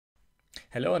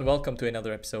Hello and welcome to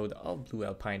another episode of Blue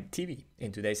Alpine TV.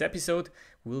 In today's episode,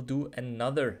 we'll do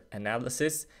another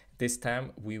analysis. This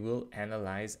time we will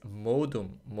analyze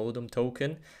Modum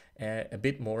token a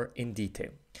bit more in detail.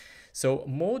 So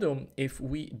Modum, if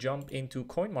we jump into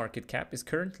CoinMarketCap, is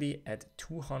currently at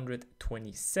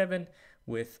 227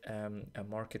 with a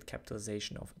market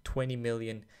capitalization of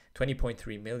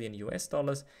 20.3 million US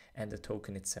dollars, and the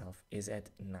token itself is at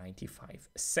 95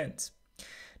 cents.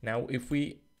 Now, if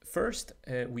we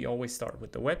we always start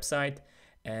with the website,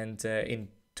 and in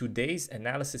today's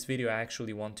analysis video, I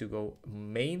actually want to go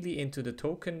mainly into the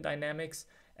token dynamics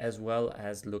as well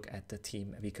as look at the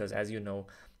team, because as you know,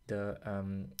 the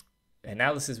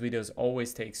analysis videos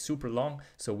always take super long,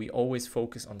 so we always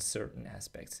focus on certain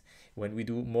aspects. When we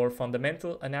do more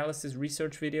fundamental analysis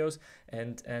research videos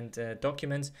and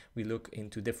documents, we look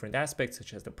into different aspects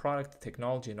such as the product, the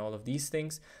technology, and all of these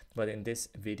things. But in this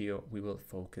video, we will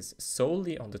focus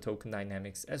solely on the token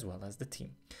dynamics as well as the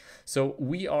team. So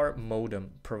we are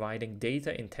Modum, providing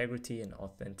data integrity and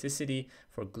authenticity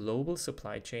for global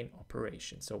supply chain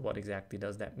operations. So what exactly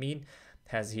does that mean?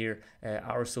 Has here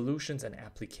our solutions and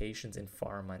applications in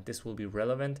pharma, and this will be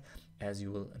relevant, as you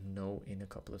will know in a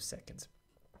couple of seconds.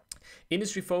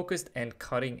 Industry focused and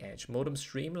cutting edge, Modum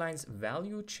streamlines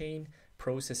value chain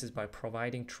processes by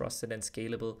providing trusted and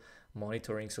scalable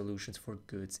monitoring solutions for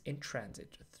goods in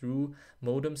transit. Through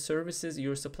Modum services,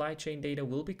 your supply chain data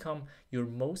will become your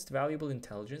most valuable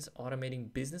intelligence,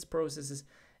 automating business processes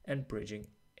and bridging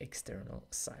external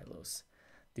silos.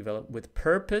 Developed with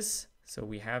purpose. So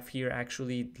we have here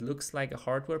actually looks like a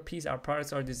hardware piece. Our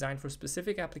products are designed for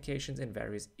specific applications in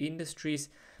various industries,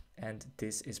 and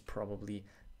this is probably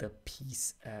the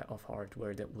piece of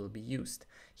hardware that will be used.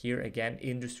 Here again,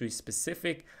 industry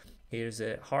specific. Here's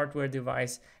a hardware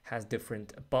device, has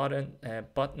different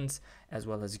buttons as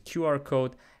well as a QR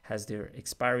code, has their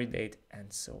expiry date,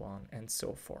 and so on and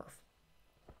so forth.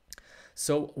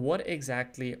 So what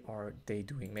exactly are they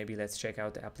doing? Maybe let's check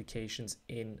out the applications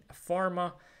in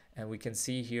pharma. And we can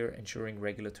see here ensuring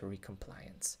regulatory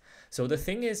compliance. So the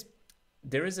thing is,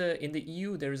 in the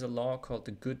EU, there is a law called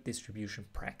the Good Distribution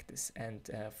Practice. And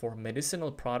for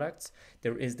medicinal products,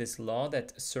 there is this law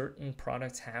that certain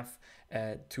products have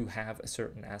to have a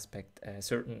certain aspect, a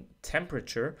certain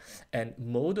temperature. And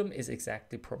Modum is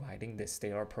exactly providing this.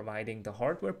 They are providing the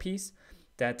hardware piece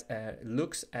that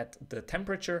looks at the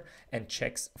temperature and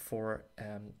checks for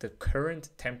the current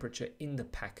temperature in the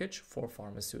package for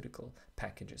pharmaceutical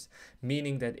packages.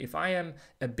 Meaning that if I am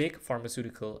a big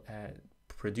pharmaceutical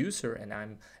producer and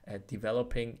I'm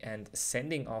developing and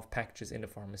sending off packages in the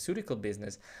pharmaceutical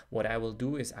business, what I will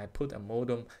do is I put a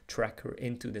Modum tracker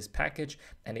into this package,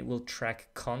 and it will track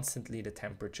constantly the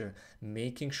temperature,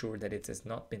 making sure that it has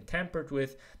not been tampered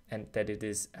with and that it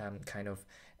is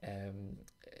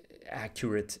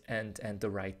accurate and the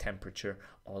right temperature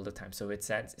all the time. So it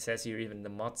says here even the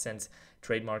ModSense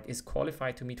trademark is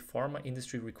qualified to meet pharma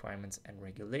industry requirements and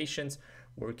regulations.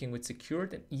 Working with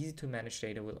secured and easy to manage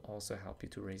data will also help you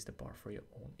to raise the bar for your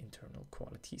own internal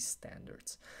quality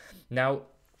standards. Now,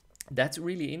 that's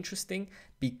really interesting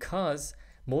because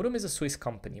Modum is a Swiss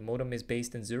company. Modum is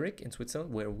based in Zurich, in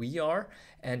Switzerland, where we are,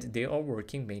 and they are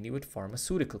working mainly with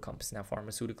pharmaceutical companies. Now,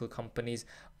 pharmaceutical companies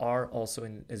are also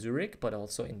in Zurich, but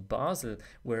also in Basel,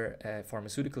 where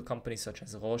pharmaceutical companies such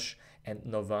as Roche and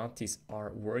Novartis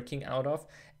are working out of.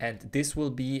 And this will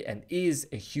be and is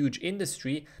a huge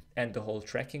industry, and the whole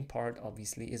tracking part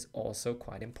obviously is also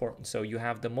quite important. So you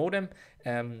have the Modum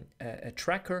a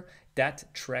tracker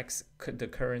that tracks the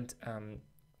current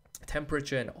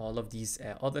temperature and all of these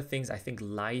other things. I think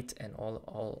light and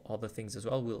all other things as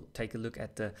well. We'll take a look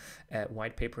at the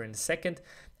white paper in a second,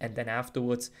 and then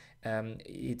afterwards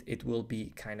it will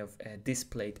be kind of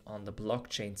displayed on the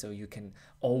blockchain, so you can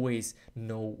always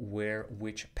know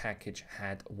which package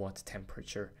had what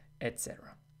temperature,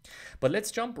 etc. But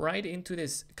let's jump right into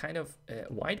this kind of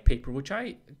white paper, which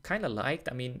I kind of liked.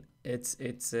 I mean, it's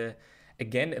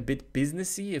again, a bit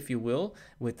businessy, if you will,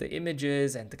 with the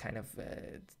images and the kind of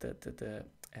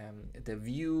the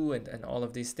view and all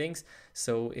of these things.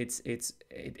 So it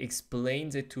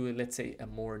explains it to, let's say, a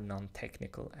more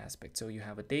non-technical aspect. So you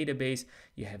have a database,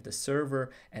 you have the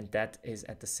server, and that is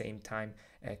at the same time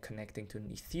connecting to an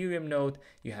Ethereum node.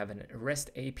 You have an REST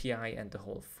API and the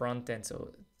whole front end. So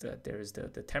there's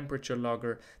the temperature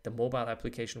logger, the mobile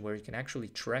application where you can actually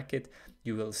track it.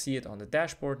 You will see it on the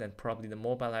dashboard and probably the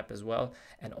mobile app as well.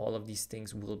 And all of these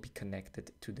things will be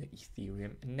connected to the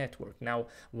Ethereum network. Now,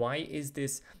 why is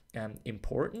this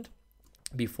important?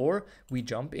 Before we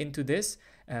jump into this,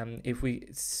 if we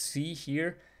see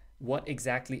here, what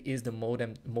exactly is the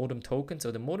Modum token? So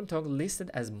the Modum token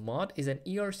listed as MOD is an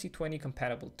ERC20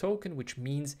 compatible token, which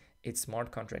means its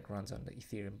smart contract runs on the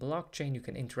Ethereum blockchain. You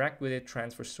can interact with it,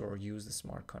 transfer, store, use the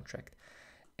smart contract,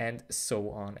 and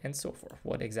so on and so forth.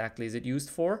 What exactly is it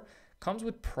used for? Comes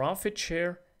with profit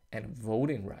share and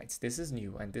voting rights. This is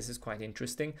new and this is quite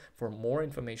interesting. For more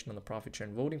information on the profit share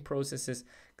and voting processes,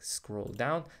 scroll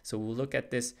down. So we'll look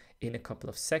at this in a couple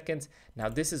of seconds. Now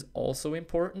this is also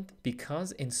important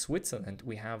because in Switzerland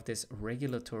we have this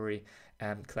regulatory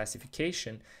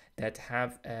classification that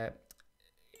have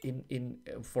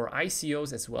for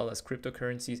ICOs as well as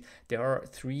cryptocurrencies, there are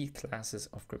three classes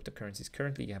of cryptocurrencies.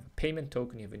 Currently, you have a payment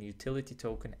token, you have a utility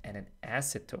token, and an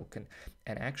asset token.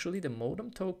 And actually, the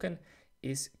Modum token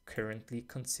is currently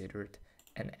considered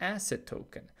an asset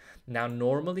token. Now,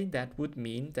 normally that would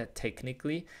mean that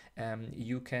technically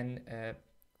you can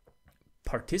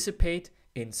participate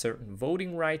in certain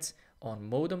voting rights on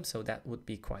Modum, so that would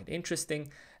be quite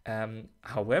interesting.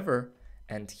 However,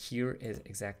 and here is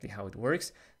exactly how it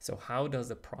works. So how does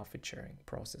the profit sharing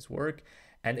process work?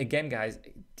 And again, guys,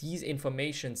 these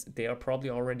informations, they are probably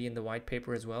already in the white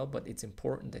paper as well, but it's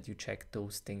important that you check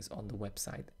those things on the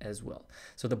website as well.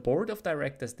 So the board of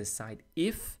directors decide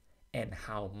if and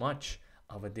how much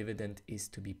of a dividend is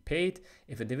to be paid.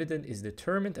 If a dividend is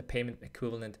determined, a payment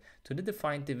equivalent to the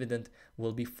defined dividend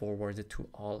will be forwarded to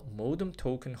all Modum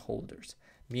token holders.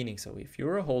 Meaning, so if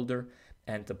you're a holder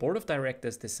and the board of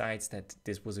directors decides that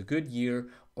this was a good year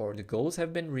or the goals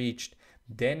have been reached,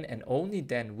 then and only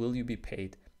then will you be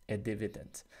paid a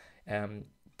dividend.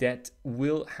 That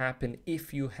will happen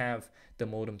if you have the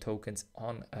Modum tokens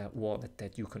on a wallet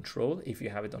that you control. If you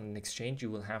have it on an exchange, you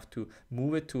will have to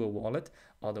move it to a wallet,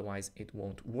 otherwise it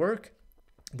won't work.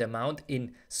 The amount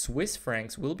in Swiss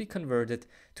francs will be converted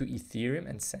to Ethereum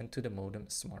and sent to the Modum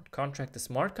smart contract. The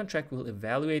smart contract will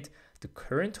evaluate the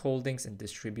current holdings and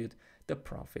distribute the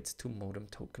profits to Modum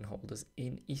token holders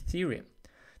in Ethereum.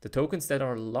 The tokens that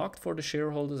are locked for the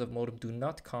shareholders of Modum do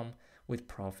not come with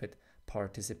profit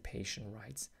participation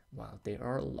rights while they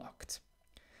are locked.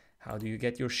 How do you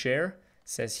get your share? It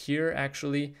says here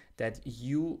actually that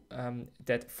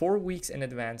that 4 weeks in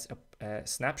advance a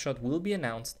snapshot will be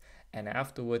announced, and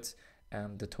afterwards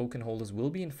the token holders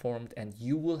will be informed, and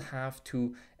you will have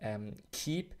to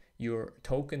keep your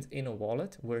tokens in a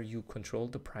wallet where you control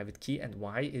the private key. And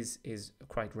why is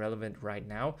quite relevant right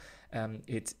now.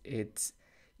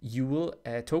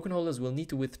 Token holders will need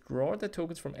to withdraw the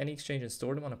tokens from any exchange and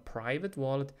store them on a private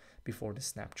wallet before the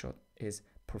snapshot is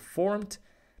performed,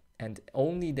 and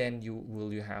only then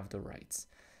will you have the rights.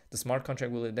 The smart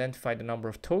contract will identify the number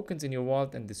of tokens in your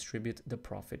wallet and distribute the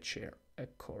profit share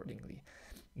accordingly.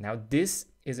 Now, this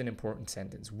is an important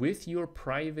sentence. With your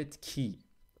private key,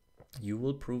 you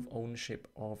will prove ownership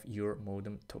of your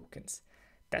Modum tokens.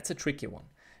 That's a tricky one.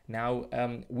 Now,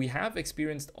 we have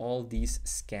experienced all these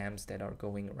scams that are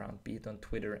going around, be it on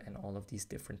Twitter and all of these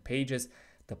different pages.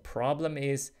 The problem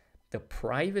is the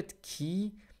private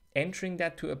key, entering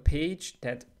that to a page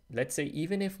that, let's say,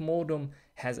 even if Modum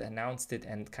has announced it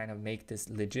and kind of make this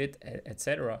legit,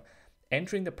 etc.,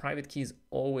 entering the private key is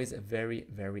always a very,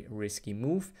 very risky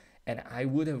move. And I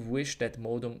would have wished that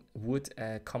Modum would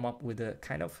come up with a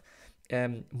kind of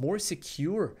more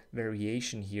secure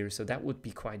variation here. So that would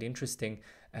be quite interesting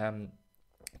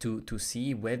to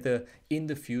see whether in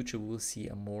the future we'll see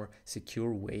a more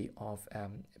secure way of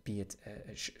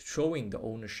showing the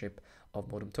ownership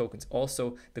of Modum tokens.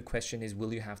 Also, the question is,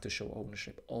 will you have to show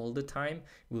ownership all the time?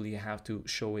 Will you have to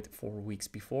show it 4 weeks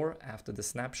before, after the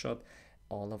snapshot?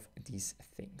 All of these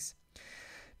things.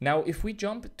 Now, if we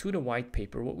jump to the white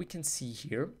paper, what we can see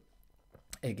here,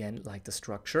 again, like the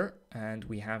structure, and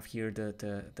we have here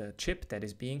the chip that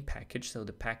is being packaged. So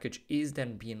the package is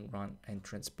then being run and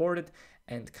transported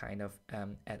and kind of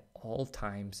at all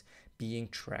times being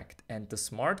tracked. And the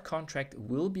smart contract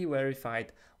will be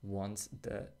verified once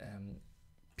the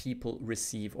people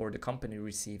receive, or the company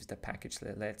receives the package.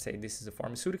 Let's say this is a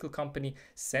pharmaceutical company,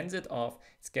 sends it off,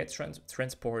 it gets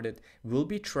transported, will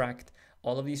be tracked.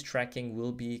 All of these tracking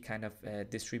will be kind of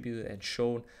distributed and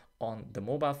shown on the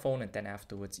mobile phone, and then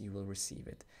afterwards you will receive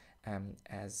it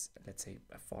as, let's say,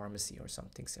 a pharmacy or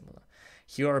something similar.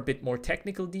 Here are a bit more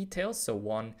technical details. So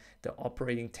one, the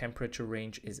operating temperature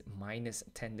range is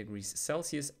 -10 degrees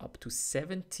Celsius up to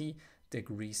 70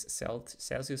 degrees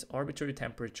Celsius. Arbitrary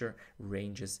temperature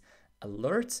ranges,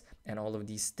 alerts, and all of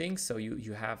these things. So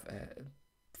you have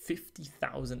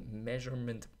 50,000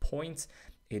 measurement points.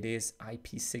 It is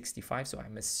IP65, so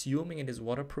I'm assuming it is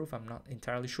waterproof. I'm not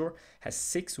entirely sure. Has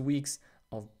 6 weeks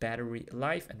of battery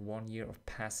life and 1 year of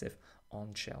passive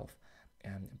on-shelf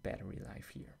battery life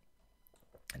here.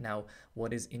 Now,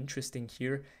 what is interesting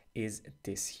here is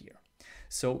this here.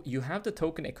 So you have the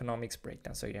token economics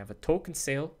breakdown. So you have a token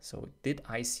sale, so it did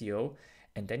ICO,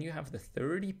 and then you have the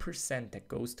 30% that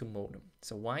goes to Modum.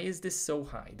 So why is this so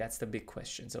high? That's the big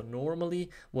question. So normally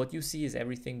what you see is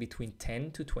everything between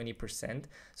 10 to 20%.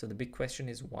 So the big question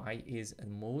is, why is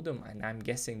Modum, and I'm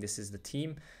guessing this is the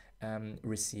team,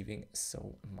 receiving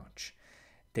so much?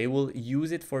 They will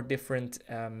use it for different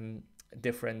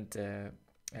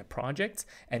projects.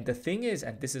 And the thing is,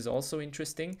 and this is also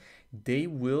interesting, they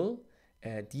will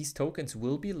these tokens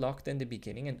will be locked in the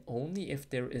beginning, and only if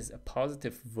there is a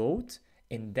positive vote,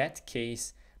 in that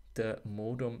case the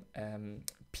Modum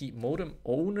Modum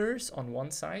owners on one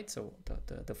side, so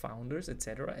the founders,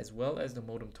 etc., as well as the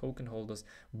Modum token holders,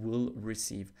 will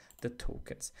receive the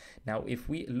tokens. Now if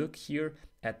we look here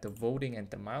at the voting and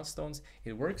the milestones,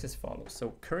 it works as follows.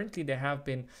 So currently there have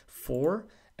been 4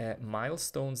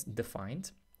 milestones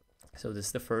defined. So this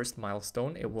is the first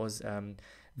milestone. It was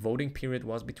voting period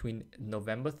was between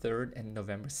November 3rd and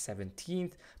November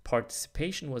 17th.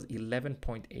 Participation was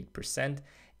 11.8%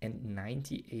 and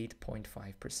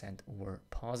 98.5% were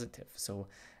positive. So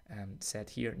said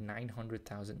here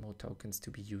 900,000 more tokens to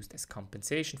be used as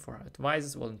compensation for our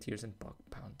advisors, volunteers, and bug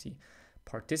bounty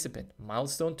participant.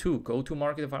 Milestone 2, go to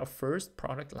market of our first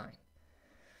product line,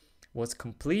 was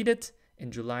completed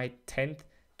in July 10th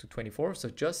to 24th, so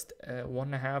just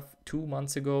 1.5-2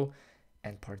 months ago,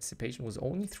 and participation was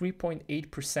only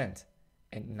 3.8%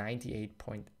 and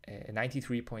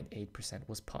 93.8%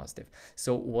 was positive.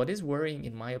 So what is worrying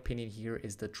in my opinion here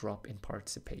is the drop in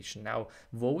participation. Now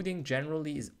voting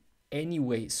generally is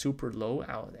anyway super low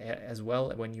as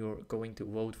well. When you're going to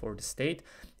vote for the state,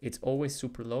 it's always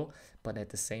super low, but at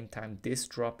the same time this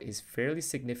drop is fairly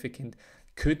significant.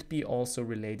 Could be also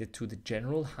related to the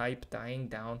general hype dying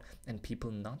down and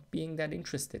people not being that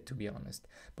interested, to be honest.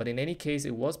 But in any case,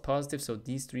 it was positive, so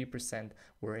these 3%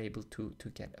 were able to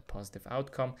get a positive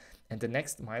outcome. And the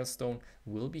next milestone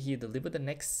will be here, deliver the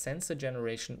next sensor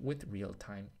generation with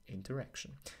real-time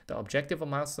interaction. The objective of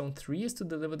milestone 3 is to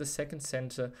deliver the second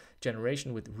sensor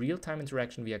generation with real-time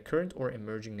interaction via current or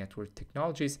emerging network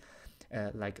technologies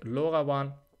like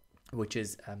LoRaWAN, which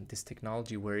is this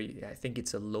technology where I think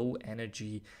it's a low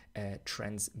energy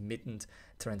transmittance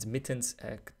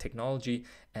technology,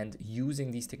 and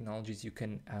using these technologies you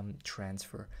can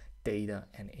transfer data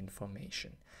and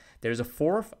information. There's a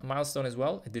 4th milestone as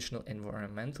well, additional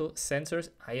environmental sensors.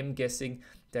 I am guessing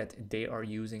that they are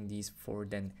using these for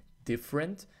then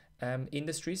different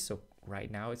industries. So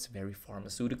right now it's very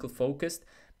pharmaceutical focused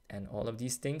and all of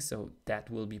these things, so that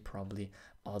will be probably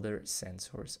other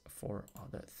sensors for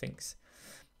other things.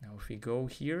 Now if we go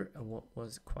here, what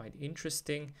was quite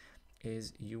interesting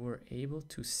is you were able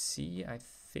to see, I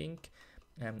think,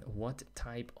 what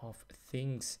type of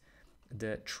things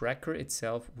the tracker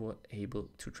itself was able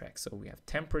to track. So we have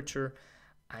temperature.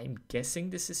 I'm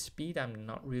guessing this is speed, I'm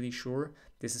not really sure.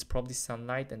 This is probably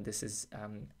sunlight, and this is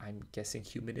I'm guessing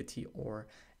humidity or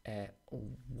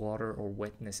water or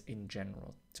wetness in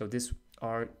general. So these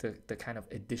are the kind of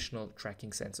additional tracking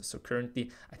sensors. So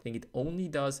currently I think it only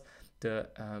does the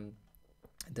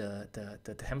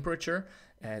temperature,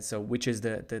 so which is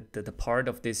the part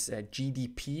of this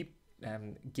GDP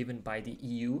given by the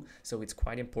EU. So it's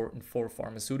quite important for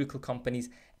pharmaceutical companies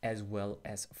as well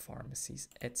as pharmacies,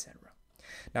 etc.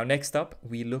 Now, next up,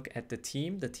 we look at the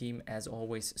team. The team, as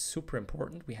always, super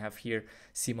important. We have here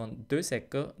Simon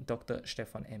Dösecker, Dr.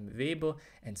 Stefan M. Weber,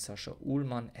 and Sascha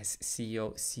Ullmann as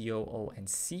CEO, COO, and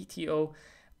CTO.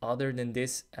 Other than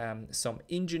this, some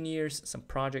engineers, some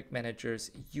project managers,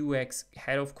 UX,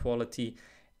 head of quality,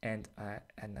 and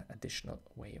an additional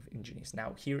way of engineers.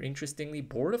 Now, here, interestingly,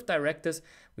 board of directors,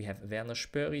 we have Werner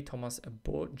Spöri, Thomas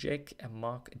Bojek,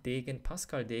 Mark Degen,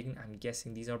 Pascal Degen. I'm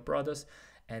guessing these are brothers,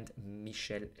 and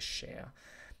Michel Scher.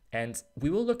 And we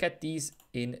will look at these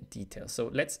in detail. So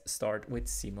let's start with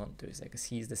Simon Dösecker.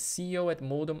 He's the CEO at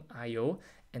Modum.io.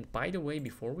 And by the way,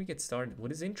 before we get started,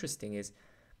 what is interesting is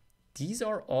these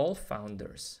are all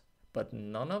founders, but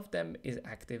none of them is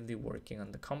actively working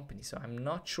on the company. So I'm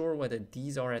not sure whether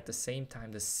these are at the same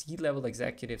time the C-level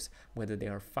executives, whether they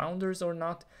are founders or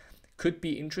not. Could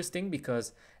be interesting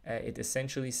because it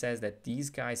essentially says that these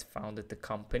guys founded the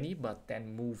company, but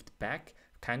then moved back,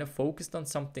 kind of focused on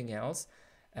something else,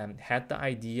 had the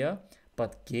idea,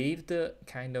 but gave the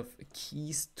kind of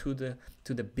keys to the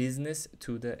business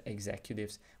to the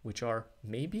executives, which are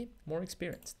maybe more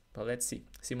experienced. But let's see.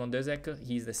 Simon Dösecker,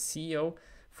 he's the CEO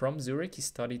from Zurich. He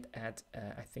studied at,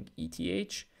 I think,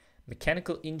 ETH,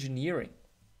 mechanical engineering,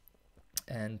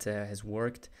 and has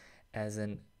worked as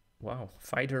an wow,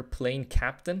 fighter plane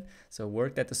captain. So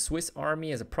worked at the Swiss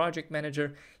Army as a project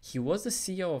manager. He was the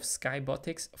CEO of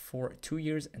Skybotics for 2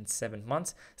 years and 7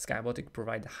 months. Skybotics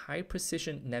provide high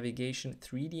precision navigation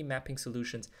 3D mapping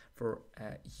solutions for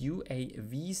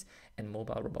UAVs and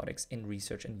mobile robotics in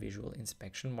research and visual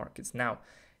inspection markets. Now,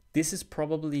 this is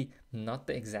probably not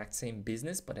the exact same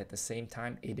business, but at the same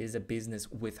time, it is a business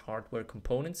with hardware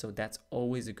components. So that's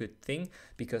always a good thing,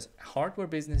 because hardware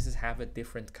businesses have a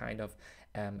different kind of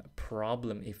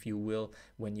problem, if you will,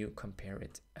 when you compare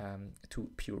it to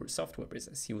pure software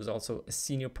business. He was also a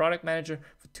senior product manager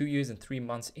for 2 years and 3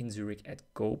 months in Zurich at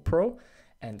GoPro,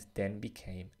 and then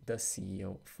became the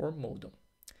CEO for Modum.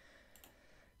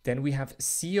 Then we have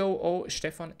COO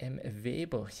Stefan M.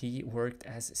 Weber. He worked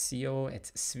as COO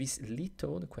at Swiss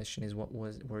Litho. The question is, what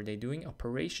were they doing?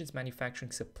 Operations,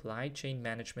 manufacturing, supply chain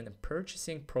management, and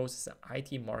purchasing, process,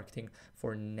 IT marketing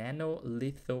for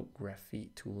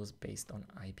nanolithography tools based on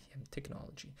IBM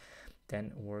technology.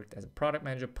 Then worked as a product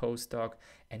manager, postdoc,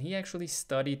 and he actually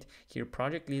studied here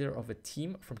project leader of a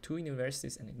team from 2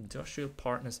 universities and industrial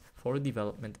partners for the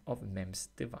development of MEMS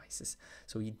devices.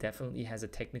 So he definitely has a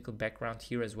technical background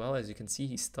here as well. As you can see,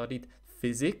 he studied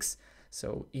physics,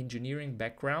 so engineering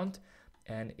background,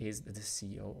 and is the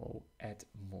COO at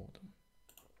Modum.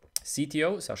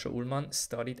 CTO Sascha Ullmann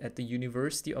studied at the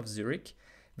University of Zurich.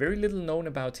 Very little known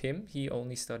about him. He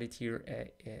only studied here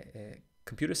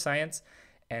computer science.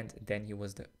 And then he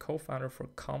was the co-founder for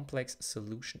Complex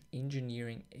Solution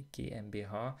Engineering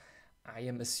GmbH. I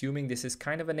am assuming this is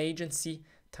kind of an agency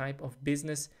type of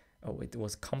business. Oh, it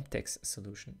was Comtex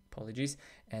Solution, apologies.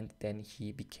 And then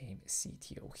he became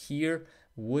CTO. Here,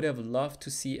 would have loved to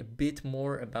see a bit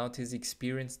more about his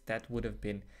experience. That would have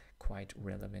been quite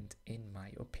relevant in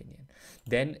my opinion.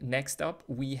 Then next up,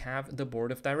 we have the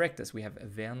board of directors. We have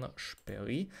Werner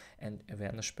Spörri, and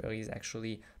Werner Spörri is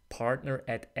actually partner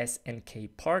at SNK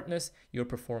Partners. Your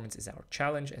performance is our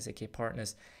challenge. SNK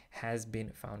Partners has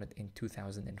been founded in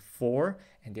 2004,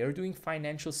 and they are doing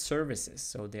financial services.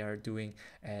 So they are doing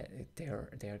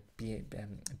they're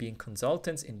being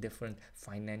consultants in different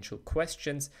financial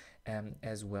questions,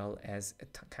 as well as a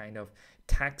kind of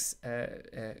tax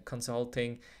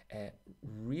consulting,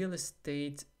 real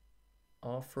estate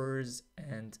offers,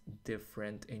 and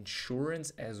different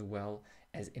insurance, as well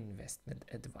as investment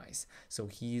advice. So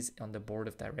he's on the board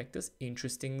of directors.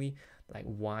 Interestingly, like,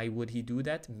 why would he do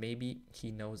that? Maybe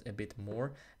he knows a bit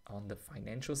more on the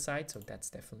financial side, so that's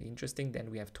definitely interesting.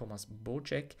 Then we have Thomas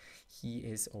Bocek. He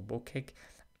is a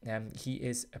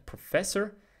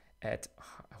professor at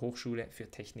Hochschule für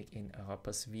Technik in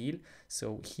Rapperswil.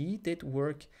 So he did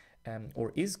work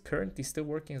or is currently still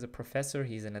working as a professor.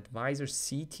 He's an advisor,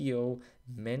 CTO,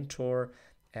 mentor,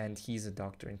 and he's a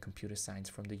doctor in computer science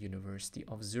from the University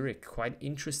of Zurich. Quite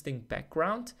interesting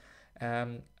background,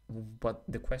 but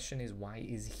the question is, why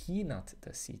is he not the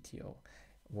CTO?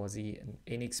 Was he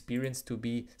inexperienced to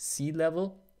be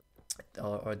C-level,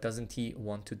 or doesn't he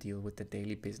want to deal with the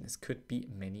daily business? Could be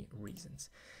many reasons.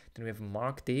 Then we have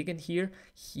Mark Degen here.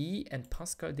 He and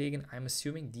Pascal Degen, I'm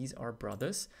assuming these are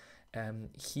brothers.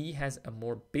 He has a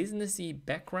more businessy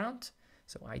background,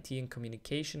 so IT and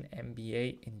communication,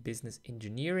 MBA in business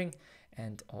engineering,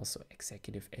 and also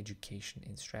executive education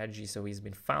in strategy. So he's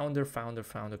been founder,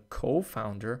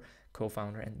 co-founder,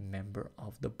 and member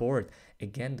of the board.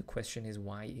 Again, the question is,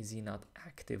 why is he not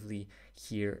actively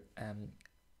here,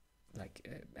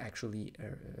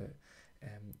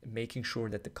 making sure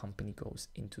that the company goes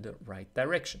into the right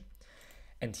direction?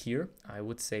 And here, I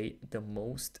would say the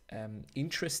most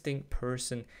interesting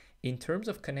person in terms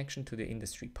of connection to the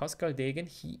industry, Pascal Degen.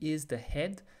 He is the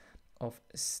head of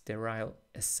sterile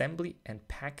assembly and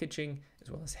packaging,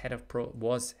 as well as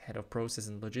was head of process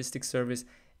and logistics service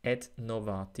at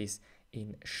Novartis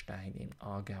in Stein in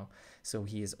Aargau. So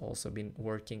he has also been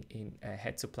working in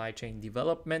head supply chain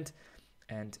development,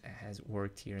 and has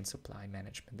worked here in supply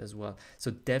management as well.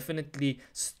 So definitely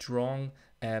strong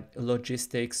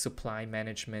logistics, supply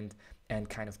management, and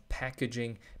kind of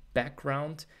packaging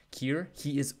background here.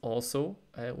 He is also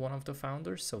one of the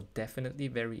founders, so definitely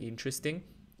very interesting.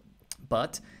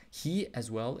 But he as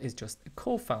well is just a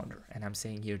co-founder, and I'm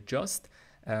saying here just.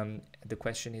 The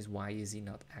question is, why is he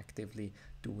not actively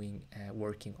doing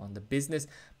working on the business?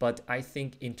 But I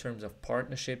think in terms of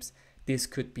partnerships, this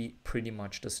could be pretty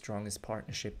much the strongest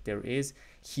partnership there is.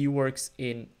 He works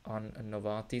on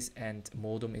Novartis, and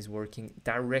Modum is working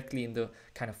directly in the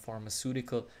kind of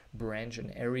pharmaceutical branch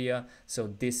and area. So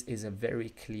this is a very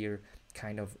clear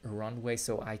kind of runway.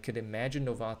 So I could imagine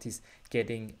Novartis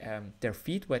getting their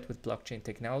feet wet with blockchain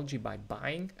technology by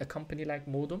buying a company like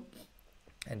Modum.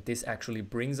 And this actually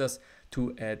brings us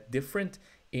to a different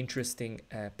interesting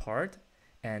part,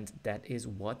 and that is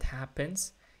what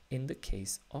happens in the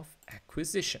case of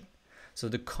acquisition. So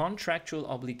the contractual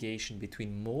obligation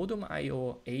between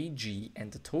Modum.io AG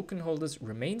and the token holders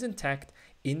remains intact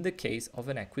in the case of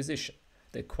an acquisition.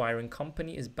 The acquiring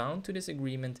company is bound to this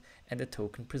agreement, and the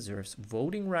token preserves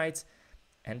voting rights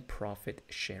and profit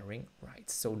sharing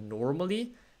rights. So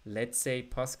normally, let's say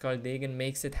Pascal Degen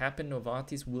makes it happen,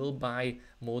 Novartis will buy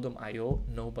Modum.io,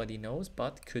 nobody knows,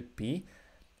 but could be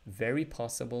very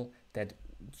possible that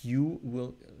you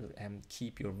will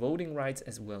keep your voting rights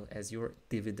as well as your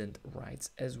dividend rights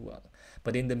as well.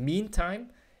 But in the meantime,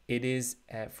 it is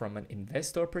from an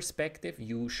investor perspective,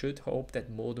 you should hope that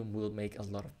Modum will make a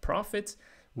lot of profits,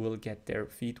 will get their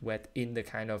feet wet in the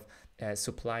kind of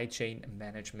supply chain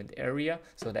management area,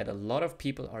 so that a lot of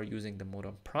people are using the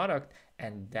Modum product,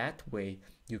 and that way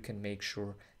you can make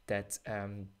sure that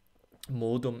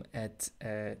Modum at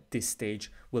this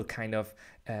stage will kind of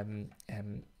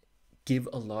give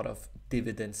a lot of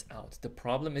dividends out. The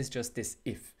problem is just this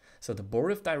if. So the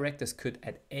board of directors could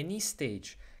at any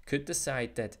stage could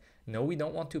decide that no, we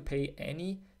don't want to pay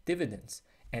any dividends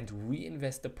and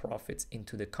reinvest the profits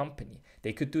into the company.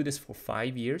 They could do this for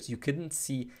 5 years. You couldn't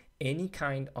see any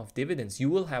kind of dividends. You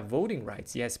will have voting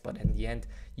rights, yes, but in the end,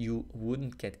 you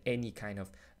wouldn't get any kind of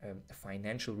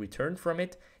financial return from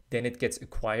it. Then it gets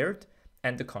acquired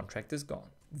and the contract is gone.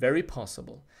 Very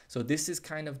possible. So this is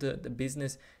kind of the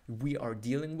business we are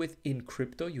dealing with in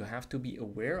crypto. You have to be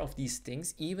aware of these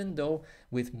things, even though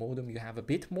with Modum you have a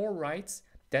bit more rights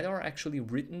that are actually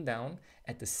written down.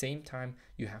 At the same time,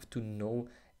 you have to know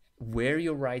where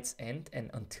your rights end and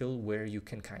until where you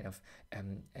can kind of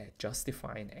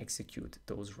justify and execute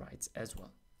those rights as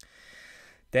well.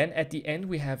 Then at the end,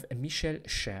 we have Michel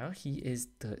Scher. He is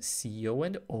the CEO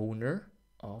and owner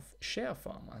of Share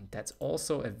Pharma, and that's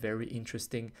also a very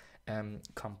interesting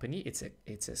company.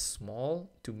 It's a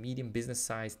small to medium business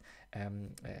sized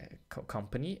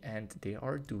company, and they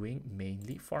are doing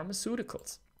mainly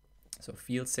pharmaceuticals. So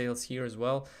field sales here as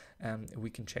well. We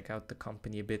can check out the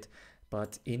company a bit,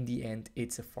 but in the end,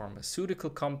 it's a pharmaceutical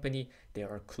company. They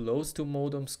are close to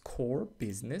Modum's core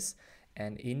business,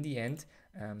 and in the end,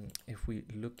 if we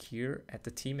look here at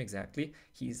the team exactly,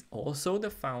 he's also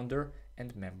the founder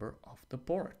and member of the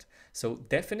board. So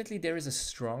definitely there is a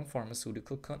strong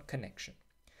pharmaceutical connection.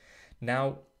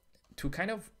 Now, to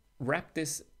kind of wrap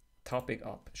this topic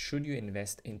up, should you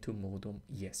invest into Modum,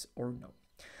 yes or no?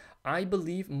 I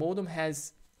believe Modum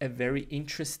has a very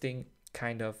interesting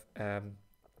kind of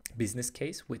business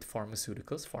case with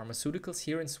pharmaceuticals. Pharmaceuticals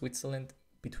here in Switzerland,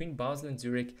 between Basel and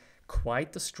Zurich,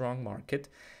 quite a strong market.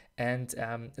 And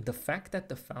the fact that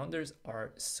the founders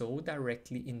are so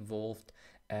directly involved,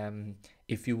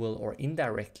 if you will, or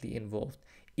indirectly involved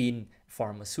in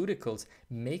pharmaceuticals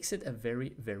makes it a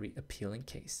very, very appealing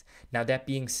case. Now, that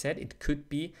being said, it could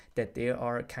be that they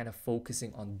are kind of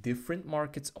focusing on different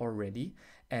markets already.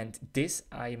 And this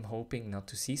I am hoping not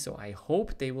to see. So I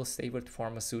hope they will stay with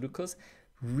pharmaceuticals,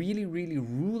 really, really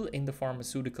rule in the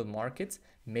pharmaceutical markets,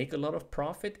 make a lot of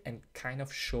profit, and kind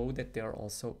of show that they're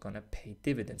also going to pay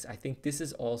dividends. I think this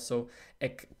is also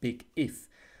a big if.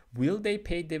 Will they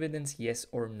pay dividends, yes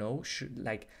or no?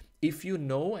 If you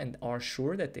know and are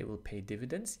sure that they will pay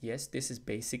dividends, yes, this is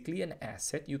basically an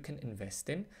asset you can invest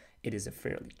in. It is a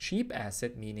fairly cheap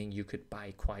asset, meaning you could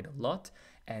buy quite a lot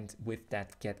and with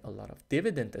that get a lot of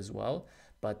dividend as well.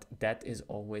 But that is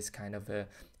always kind of a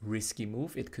risky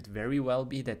move. It could very well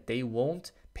be that they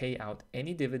won't pay out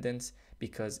any dividends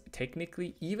because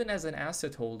technically, even as an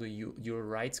asset holder, your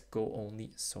rights go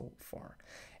only so far.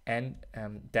 And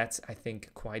that's, I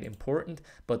think, quite important.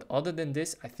 But other than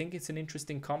this, I think it's an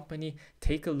interesting company.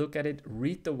 Take a look at it,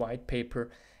 read the white paper,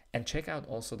 and check out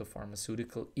also the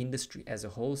pharmaceutical industry as a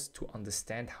whole to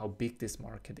understand how big this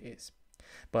market is.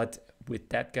 But with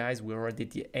that, guys, we're already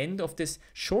at the end of this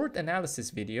short analysis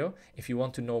video. If you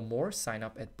want to know more, sign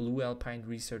up at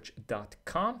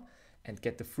bluealpineresearch.com and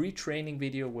get the free training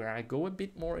video where I go a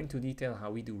bit more into detail how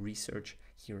we do research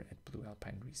here at Blue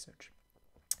Alpine Research.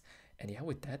 And yeah,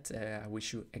 with that, I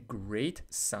wish you a great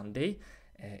Sunday.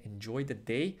 Enjoy the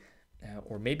day,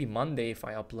 or maybe Monday if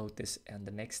I upload this on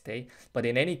the next day. But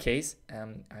in any case,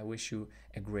 I wish you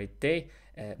a great day.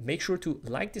 Make sure to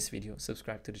like this video,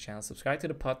 subscribe to the channel, subscribe to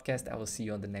the podcast. I will see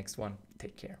you on the next one.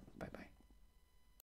 Take care. Bye-bye.